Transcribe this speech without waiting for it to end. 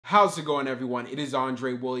How's it going, everyone? It is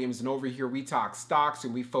Andre Williams, and over here we talk stocks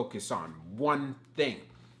and we focus on one thing.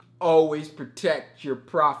 Always protect your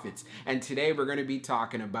profits. And today we're going to be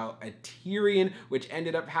talking about Aterian, which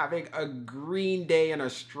ended up having a green day and a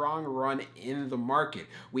strong run in the market.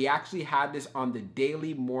 We actually had this on the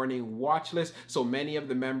daily morning watch list, so many of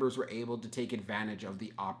the members were able to take advantage of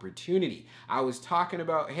the opportunity. I was talking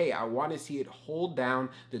about, hey, I want to see it hold down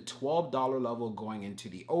the $12 level going into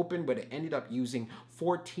the open, but it ended up using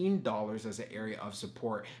 $14 as an area of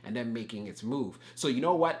support and then making its move. So you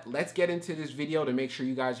know what? Let's get into this video to make sure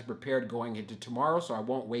you guys are prepared going into tomorrow, so I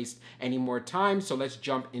won't waste any more time. So let's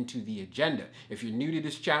jump into the agenda. If you're new to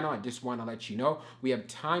this channel, I just want to let you know we have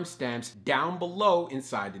timestamps down below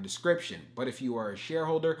inside the description. But if you are a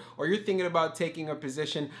shareholder or you're thinking about taking a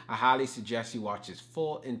position, I highly suggest you watch this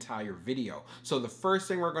full entire video. So the first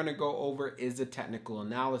thing we're going to go over is the technical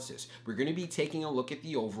analysis. We're going to be taking a look at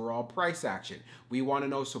the overall price action. We want to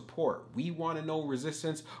know support, we want to know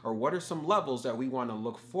resistance, or what are some levels that we want to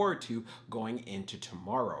look forward to going into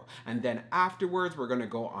tomorrow. And then afterwards, we're going to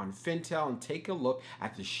go on Fintel and take a look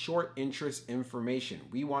at the short interest information.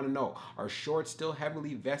 We want to know, are shorts still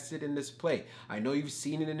heavily vested in this play? I know you've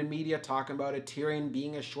seen it in the media talking about Aterian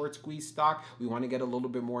being a short squeeze stock. We want to get a little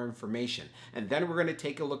bit more information. And then we're going to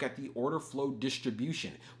take a look at the order flow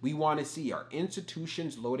distribution. We want to see, are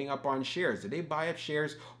institutions loading up on shares? Did they buy up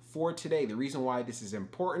shares for today? The reason why this is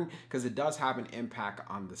important, because it does have an impact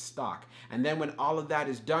on the stock. And then when all of that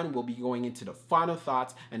is done, we'll be going into the final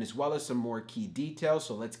thoughts and as well as some more key details.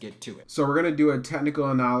 So let's get to it. So we're going to do a technical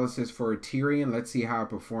analysis for Aterian. Let's see how it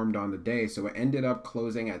performed on the day. So it ended up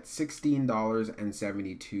closing at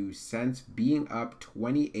 $16.72, being up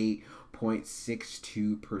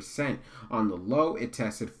 28.62%. On the low, it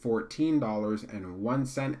tested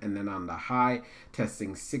 $14.01, and then on the high,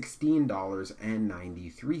 testing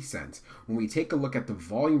 $16.93. When we take a look at the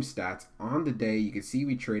volume stats on the day, you can see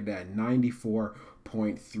we traded at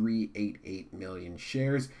 94.388 million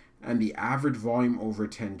shares, and the average volume over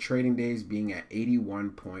 10 trading days being at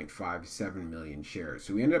 81.57 million shares.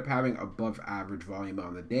 So we ended up having above average volume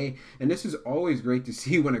on the day, and this is always great to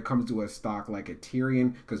see when it comes to a stock like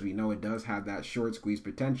Aterian, because we know it does have that short squeeze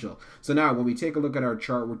potential. So now when we take a look at our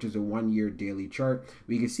chart, which is a 1-year daily chart,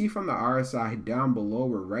 we can see from the RSI down below,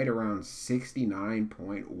 we're right around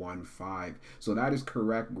 69.15. So that is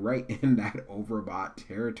correct, right in that overbought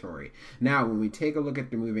territory. Now when we take a look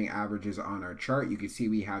at the moving averages on our chart, you can see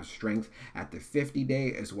we have strength at the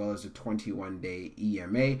 50-day as well as the 21-day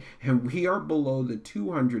EMA, and we are below the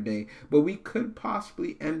 200-day, but we could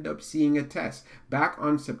possibly end up seeing a test. Back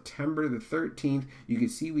on September the 13th, you can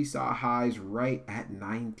see we saw highs right at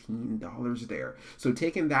 $19 there. So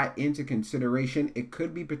taking that into consideration, it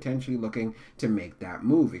could be potentially looking to make that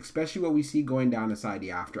move, especially what we see going down inside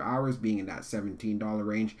the after hours, being in that $17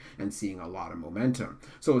 range and seeing a lot of momentum.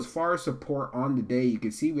 So as far as support on the day, you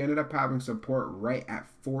can see we ended up having support right at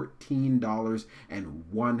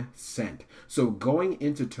 $14.01. So going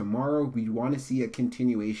into tomorrow, we want to see a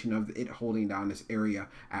continuation of it holding down this area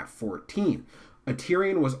at 14.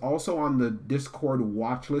 Aterian was also on the Discord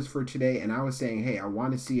watch list for today, and I was saying, hey, I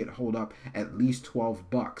want to see it hold up at least 12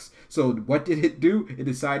 bucks. So what did it do? It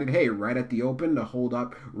decided, hey, right at the open to hold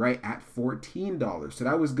up right at $14. So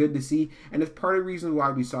that was good to see, and it's part of the reason why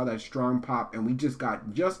we saw that strong pop, and we just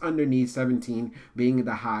got just underneath 17, being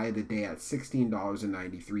the high of the day at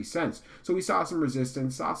 $16.93. So we saw some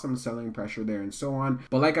resistance, saw some selling pressure there and so on.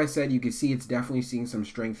 But like I said, you can see it's definitely seeing some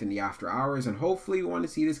strength in the after hours, and hopefully we want to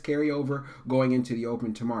see this carry over going into the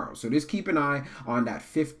open tomorrow. So just keep an eye on that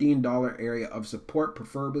 $15 area of support.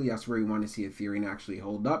 Preferably that's where you want to see Aterian actually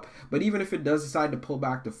hold up, but even if it does decide to pull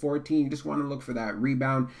back to 14, you just want to look for that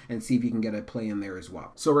rebound and see if you can get a play in there as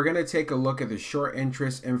well. So we're going to take a look at the short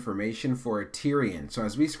interest information for Aterian. So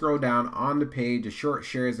as we scroll down on the page, the short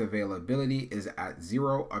shares availability is at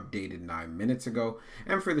 0, updated 9 minutes ago,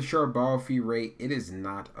 and for the short borrow fee rate, it is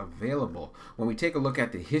not available. When we take a look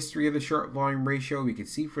at the history of the short volume ratio, we can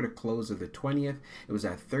see for the close of the 20th, it was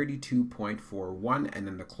at 32.41, and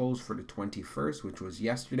then the close for the 21st, which was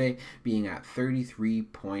yesterday, being at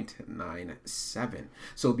 33.97.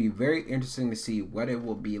 So it'll be very interesting to see what it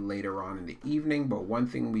will be later on in the evening. But one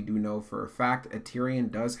thing we do know for a fact,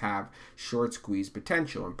 Aterian does have short squeeze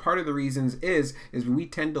potential, and part of the reasons is we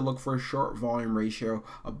tend to look for a short volume ratio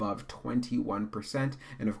above 21%,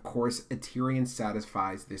 and of course Aterian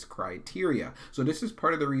satisfies this criteria. So this is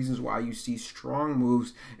part of the reasons why you see strong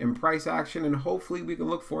moves in price action, and hopefully we can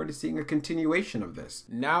look forward to seeing a continuation of this.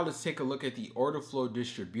 Now let's take a look at the order flow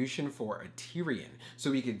distribution for Aterian.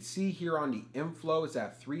 So we can see here on the inflow it's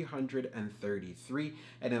at 333,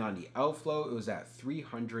 and then on the outflow it was at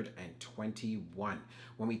 321.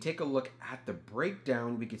 When we take a look at the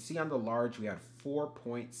breakdown, we can see on the large we had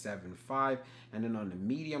 4.75, and then on the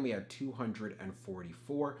medium we had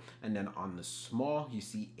 244, and then on the small you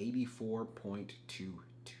see 84.22.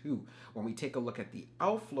 When we take a look at the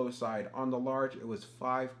outflow side, on the large it was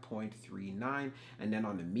 5.39, and then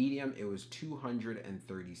on the medium it was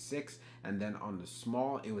 236, and then on the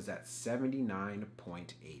small it was at 79.85.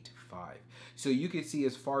 So you can see,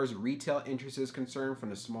 as far as retail interest is concerned, from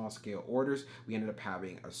the small scale orders we ended up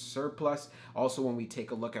having a surplus. Also, when we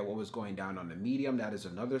take a look at what was going down on the medium, that is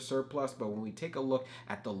another surplus. But when we take a look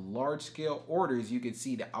at the large scale orders, you can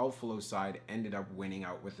see the outflow side ended up winning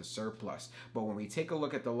out with a surplus. But when we take a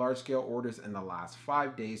look at the large scale orders in the last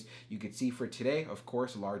 5 days, you can see for today, of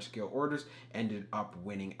course, large scale orders ended up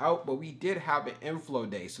winning out, but we did have an inflow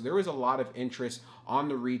day, so there was a lot of interest on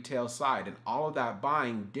the retail side, and all of that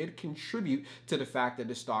buying did contribute to the fact that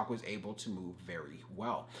the stock was able to move very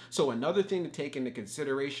well. So another thing to take into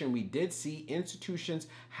consideration, we did see institutions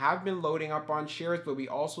have been loading up on shares, but we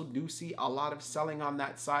also do see a lot of selling on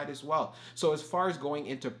that side as well. So as far as going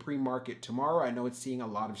into pre-market tomorrow, I know it's seeing a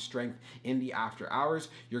lot of strength in the after hours.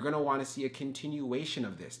 You're going to want to see a continuation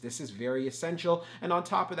of this. This is very essential. And on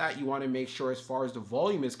top of that, you want to make sure, as far as the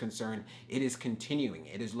volume is concerned, it is continuing.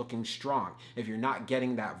 It is looking strong. If you're not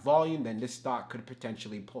getting that volume, then this stock could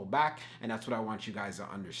potentially pull back. And that's what I want you guys to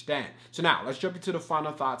understand. So now let's jump into the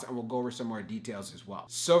final thoughts, and we'll go over some more details as well.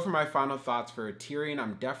 So for my final thoughts for Aterian,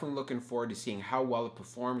 I'm definitely looking forward to seeing how well it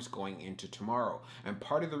performs going into tomorrow. And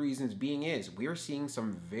part of the reasons being is we are seeing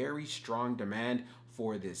some very strong demand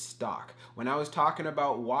for this stock. When I was talking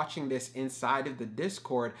about watching this inside of the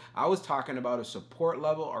Discord, I was talking about a support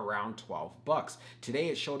level around 12 bucks. Today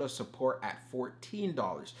it showed us support at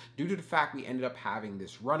 $14. Due to the fact we ended up having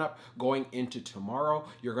this run up going into tomorrow,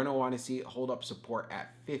 you're going to want to see it hold up support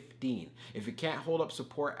at 15. If it can't hold up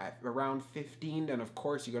support at around 15, then of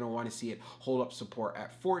course you're going to want to see it hold up support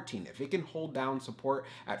at 14. If it can hold down support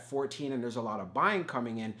at 14 and there's a lot of buying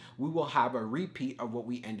coming in, we will have a repeat of what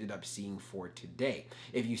we ended up seeing for today.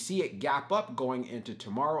 If you see it gap up going into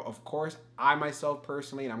tomorrow, of course, I myself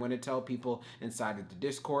personally, and I'm going to tell people inside of the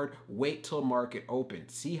Discord, wait till market open.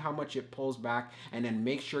 See how much it pulls back, and then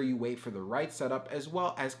make sure you wait for the right setup as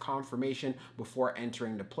well as confirmation before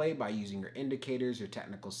entering the play by using your indicators, your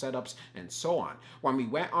technical setups, and so on. When we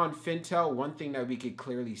went on Fintel, one thing that we could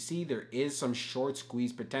clearly see, there is some short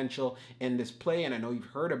squeeze potential in this play, and I know you've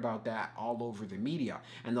heard about that all over the media.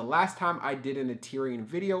 And the last time I did an Aterian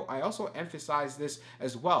video, I also emphasized this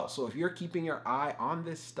as well. So if you're keeping your eye on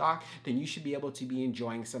this stock, then you should be able to be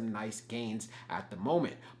enjoying some nice gains at the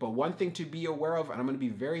moment. But one thing to be aware of, and I'm going to be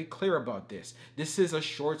very clear about this, this is a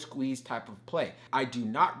short squeeze type of play. I do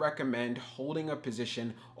not recommend holding a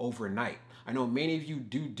position overnight. I know many of you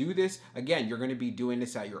do this. Again, you're going to be doing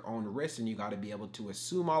this at your own risk, and you got to be able to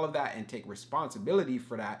assume all of that and take responsibility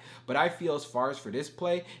for that. But I feel, as far as for this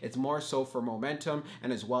play, it's more so for momentum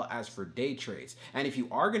and as well as for day trades. And if you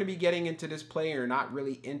are going to be getting into this play and you're not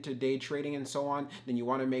really into day trading and so on, then you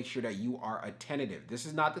want to make sure that you are attentive. This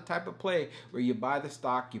is not the type of play where you buy the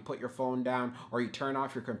stock, you put your phone down, or you turn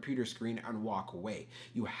off your computer screen and walk away.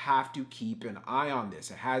 You have to keep an eye on this.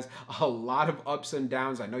 It has a lot of ups and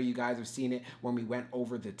downs. I know you guys have seen it when we went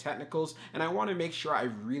over the technicals, and I want to make sure I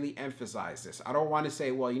really emphasize this. I don't want to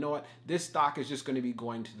say, well, you know what, this stock is just going to be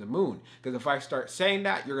going to the moon, because if I start saying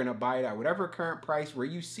that, you're going to buy it at whatever current price where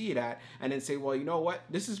you see it at, and then say, well, you know what,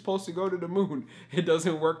 this is supposed to go to the moon. It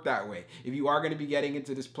doesn't work that way. If you are going to be getting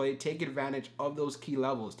into this play, take advantage of those key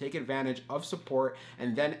levels, take advantage of support,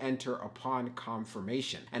 and then enter upon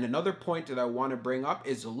confirmation. And another point that I want to bring up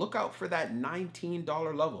is to look out for that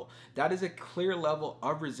 $19 level. That is a clear level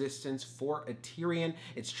of resistance for Aterian.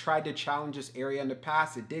 It's tried to challenge this area in the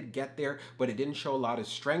past. It did get there, but it didn't show a lot of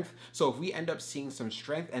strength. So if we end up seeing some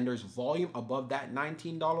strength and there's volume above that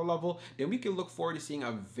 $19 level, then we can look forward to seeing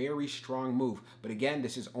a very strong move. But again,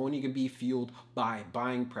 this is only going to be fueled by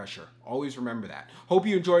buying pressure. Always remember that. Hope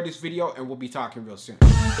you enjoyed this video, and we'll be talking real soon.